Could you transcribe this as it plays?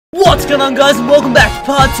What's going on, guys, and welcome back to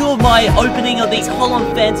part 2 of my opening of these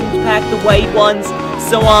Holon Phantoms pack, the Wade ones.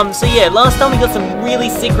 So yeah, last time we got some really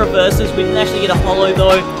sick reverses. We didn't actually get a holo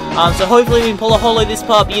though. So hopefully we can pull a holo this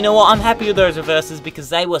part, but you know what, I'm happy with those reverses because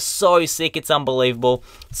they were so sick, it's unbelievable.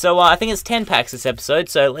 So I think it's 10 packs this episode,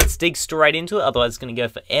 so let's dig straight into it, otherwise it's going to go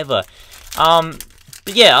forever.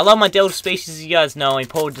 But yeah, I love my Delta species, as you guys know. I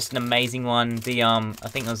pulled just an amazing one. The, I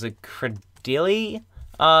think it was a Credilli.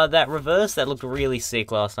 That reverse, that looked really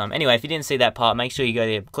sick last time. Anyway, if you didn't see that part, make sure you go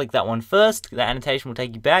there, click that one first. That annotation will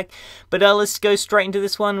take you back. But let's go straight into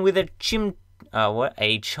this one with a Chime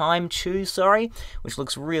Chew, sorry, which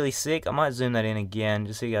looks really sick. I might zoom that in again,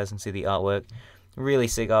 just so you guys can see the artwork. Really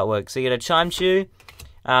sick artwork. So you get a Chime Chew,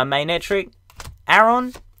 Magnetric,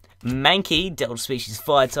 Aron, Mankey, Delta species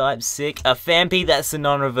fire type, sick. A Phanpy, that's the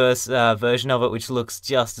non-reverse version of it, which looks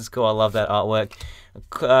just as cool. I love that artwork.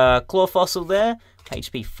 Claw Fossil there.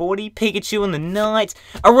 HP 40, Pikachu in the night,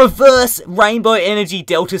 a reverse Rainbow Energy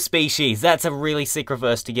Delta species. That's a really sick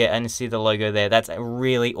reverse to get, and you see the logo there. That's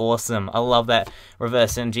really awesome. I love that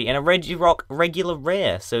reverse energy. And a Regirock regular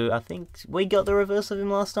rare. So I think we got the reverse of him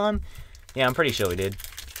last time. Yeah, I'm pretty sure we did.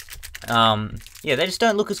 Yeah, they just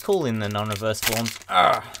don't look as cool in the non-reverse forms.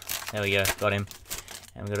 There we go, got him.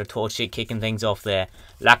 And we got a Torchic kicking things off there.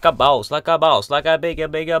 Like a boss, like a boss, like a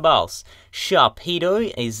bigger boss.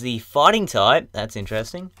 Sharpedo is the fighting type. That's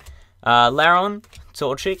interesting. Laron,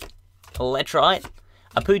 Torchic, Electrite,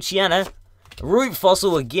 a Poochyena, Root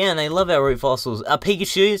Fossil again. They love our Root Fossils. A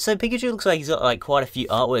Pikachu. So Pikachu looks like he's got like quite a few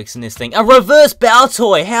artworks in this thing. A reverse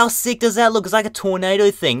Baltoy. How sick does that look? It's like a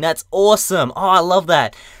tornado thing. That's awesome. Oh, I love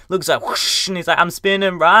that. Looks like whoosh, and he's like, I'm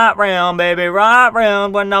spinning right round, baby, right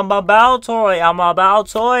round. When I'm a Baltoy, I'm a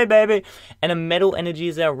Baltoy, baby. And a Metal Energy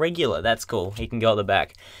is our regular. That's cool. He can go at the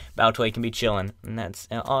back. Baltoy can be chilling. And that's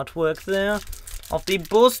our artwork there of the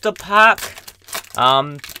booster pack.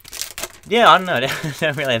 Yeah, I don't know. I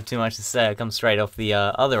don't really have too much to say. I come straight off the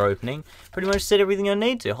other opening. Pretty much said everything I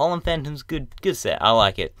need to. Holon Phantoms, good set. I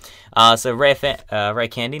like it. So Rare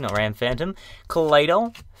Candy, not Ram Phantom.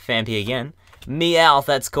 Kaleido, Phanpy again. Meowth,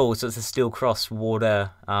 that's cool. So it's a Steel Cross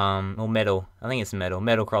Water, or Metal. I think it's Metal.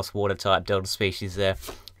 Metal Cross Water type Delta species there.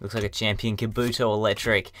 Looks like a champion. Kabuto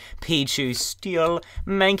Electric, Pichu Steel,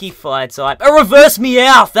 Mankey Fire type. A reverse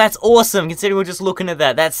Meowth! That's awesome, considering we're just looking at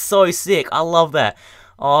that. That's so sick. I love that.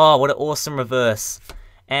 Oh, what an awesome reverse.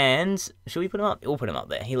 And, should we put him up? We'll put him up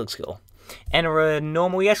there. He looks cool. And a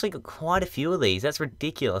normal, we actually got quite a few of these. That's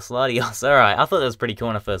ridiculous. Latios. Alright, I thought that was pretty cool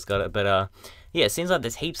when I first got it. But, yeah, it seems like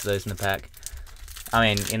there's heaps of those in the pack. I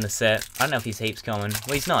mean, in the set. I don't know if he's heaps common.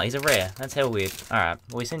 Well, he's not. He's a rare. That's hell weird. Alright,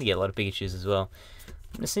 well, we seem to get a lot of Pikachus as well.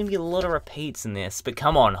 We seem to get a lot of repeats in this. But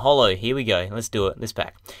come on, Holo. Here we go. Let's do it. This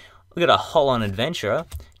pack. We got a Holon Adventurer,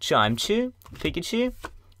 Chime Chew, Pikachu,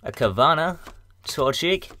 a Kavana,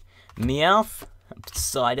 Torchic, Meowth,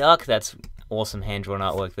 Psyduck, that's awesome hand-drawn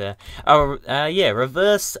artwork there. Yeah,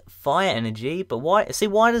 reverse Fire Energy, but why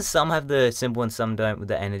does some have the symbol and some don't with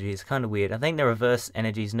the energy? It's kind of weird. I think the reverse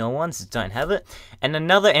energies, no ones don't have it. And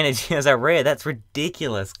another energy as a rare, that's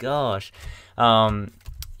ridiculous, gosh.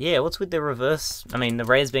 Yeah, what's with the reverse, I mean, the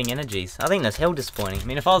rares being energies? I think that's hell disappointing. I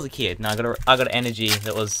mean, if I was a kid, and I got an energy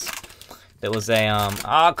that was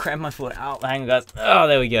a, cramp my foot. Oh, hang on, guys. Oh,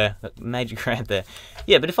 there we go. Major cramp there.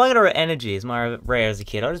 Yeah, but if I got an energy as my rare as a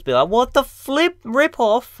kid, I'd just be like, what the flip? Rip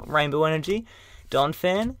off. Rainbow Energy.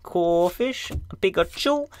 Donphan. Corfish.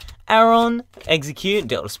 Pikachu. Aron. Execute.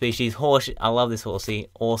 Delta species. Horse. I love this horsey.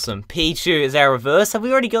 Awesome. Pichu is our reverse. Have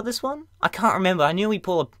we already got this one? I can't remember. I knew we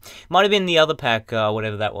pulled a... Might have been the other pack,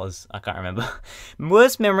 whatever that was. I can't remember.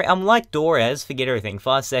 Worst memory. I'm like Dorez. Forget everything.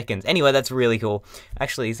 5 seconds. Anyway, that's really cool.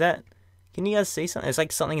 Actually, is that... Can you guys see something? There's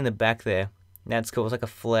like something in the back there. That's cool. It's like a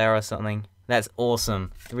flower or something. That's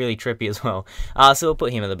awesome. Really trippy as well. So we'll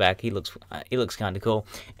put him in the back. He looks kind of cool.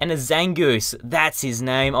 And a Zangoose. That's his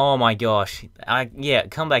name. Oh my gosh. Yeah,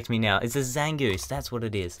 come back to me now. It's a Zangoose. That's what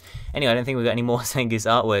it is. Anyway, I don't think we've got any more Zangoose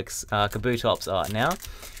artworks. Kabutop's art now.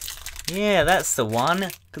 Yeah, that's the one.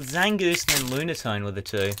 Zangoose and then Lunatone were the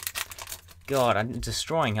two. God, I'm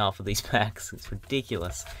destroying half of these packs. It's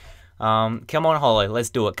ridiculous. Come on, Holo, let's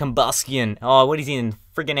do it. Combustion. Oh, what is he in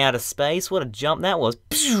friggin' outer space? What a jump that was.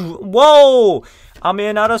 Whoa! I'm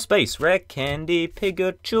in outer space. Rare Candy,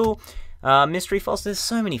 Pikachu, Mystery Fossil. There's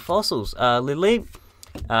so many fossils. Lily,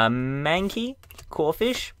 Mankey,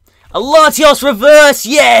 Corfish, a Latios reverse!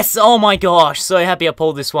 Yes! Oh my gosh, so happy I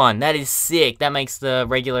pulled this one. That is sick. That makes the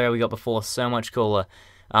regular we got before so much cooler.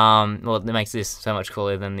 Well, it makes this so much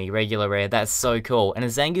cooler than the regular rare. That's so cool. And a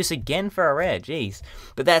Zangoose again for a rare, jeez.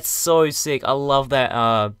 But that's so sick. I love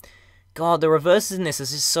that God, the reverses in this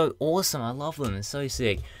is just so awesome. I love them. It's so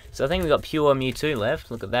sick. So I think we got pure Mewtwo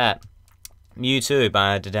left. Look at that. Mewtwo.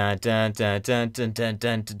 I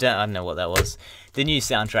don't know what that was. The new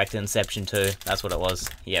soundtrack to Inception 2. That's what it was.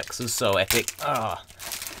 Yep, because it was so epic.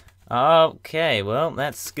 Okay, well,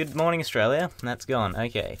 that's Good Morning Australia. That's gone.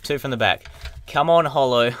 Okay, 2 from the back. Come on,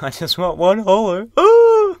 Holo. I just want one Holo.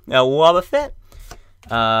 Ooh! Now, Wobbuffet.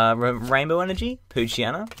 Rainbow Energy.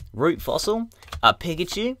 Poochyena. Root Fossil.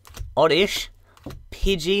 Pikachu. Oddish.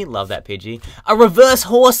 Pidgey, love that Pidgey. A reverse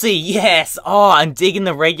Horsey, yes! Oh, I'm digging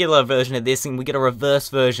the regular version of this, and we get a reverse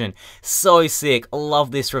version. So sick. I love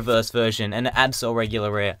this reverse version, and an Absol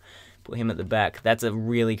regular rare. Put him at the back. That's a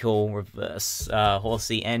really cool reverse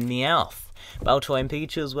Horsey and Meowth. Baltoy and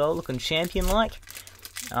Pikachu as well, looking champion-like.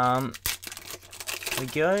 There we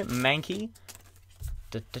go, Mankey.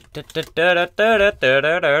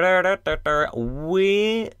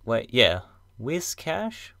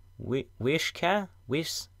 Wishcash? Wishcash?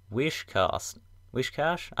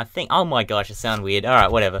 I think. Oh my gosh, it sounds weird.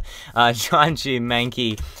 Alright, whatever. Giantchu,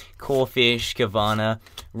 Mankey, Corphish, Kavana,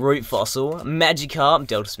 Root Fossil, Magikarp,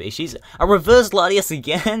 Delta Species, a reverse Latias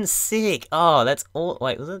again? Sick. Oh, that's all.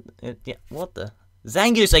 Wait, was it? Yeah, what the?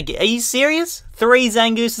 Zangoose, are you serious? 3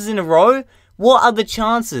 Zangooses in a row? What are the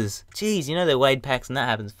chances? Jeez, you know the Wade packs and that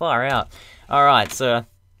happens far out. Alright, so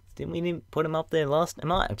didn't we put him up there last?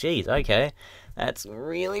 Am I? Jeez, okay. That's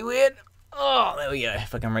really weird. Oh, there we go.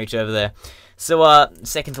 If I can reach over there. So,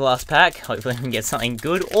 second to last pack. Hopefully we can get something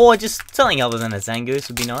good. Or just something other than a Zangoose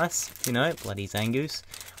would be nice. You know, bloody Zangoose.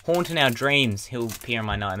 Haunt in our dreams. He'll appear in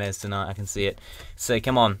my nightmares tonight. I can see it. So,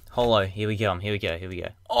 come on. Holo. Here we go. Here we go. Here we go.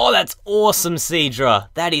 Oh, that's awesome, Seadra.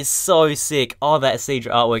 That is so sick. Oh, that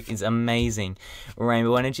Seadra artwork is amazing.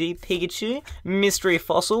 Rainbow Energy. Pikachu. Mystery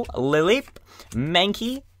Fossil. Lilip.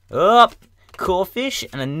 Mankey. Up. Corphish,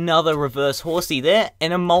 and another reverse Horsey there,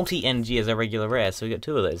 and a multi-energy as a regular rare. So we got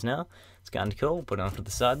 2 of those now. It's kind of cool. Put it on to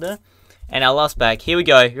the side there. And our last pack. Here we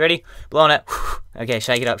go. You ready? Blowing it. Okay,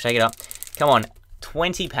 shake it up, shake it up. Come on.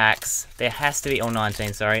 20 packs. There has to be,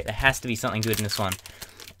 19, sorry. There has to be something good in this one.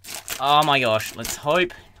 Oh my gosh. Let's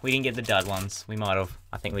hope we didn't get the dud ones. We might have.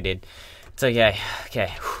 I think we did. It's okay.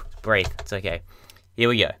 Okay. Breathe. It's okay. Here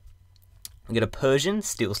we go. We got a Persian,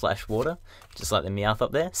 Steel/Water, just like the Meowth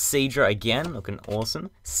up there. Seadra again, looking awesome.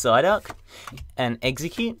 Psyduck, an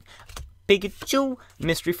Execute, Pikachu,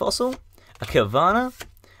 Mystery Fossil, a Kavana.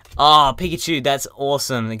 Oh, Pikachu, that's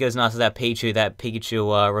awesome. It goes nice with that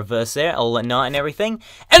Pikachu reverse there, all at night and everything.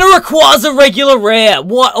 And a Rayquaza regular rare.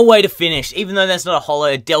 What a way to finish. Even though that's not a holo,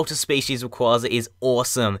 a Delta Species Rayquaza is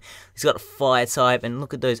awesome. He's got a Fire type, and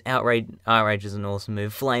look at those Outrage is an awesome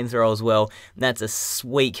move. Flamethrower as well. That's a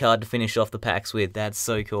sweet card to finish off the packs with. That's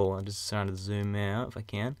so cool. I'm just trying to zoom out if I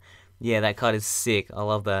can. Yeah, that card is sick. I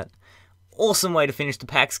love that. Awesome way to finish the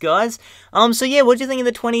packs, guys. So yeah, what do you think of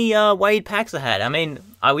the 20 Wade packs I had? I mean,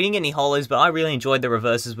 we didn't get any holos, but I really enjoyed the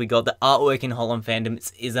reverses we got. The artwork in Holon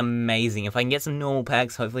Phantoms is amazing. If I can get some normal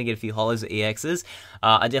packs, hopefully get a few holos or EXs,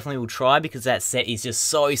 I definitely will try because that set is just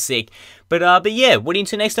so sick. But yeah, what are you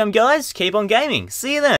into next time, guys? Keep on gaming. See you then.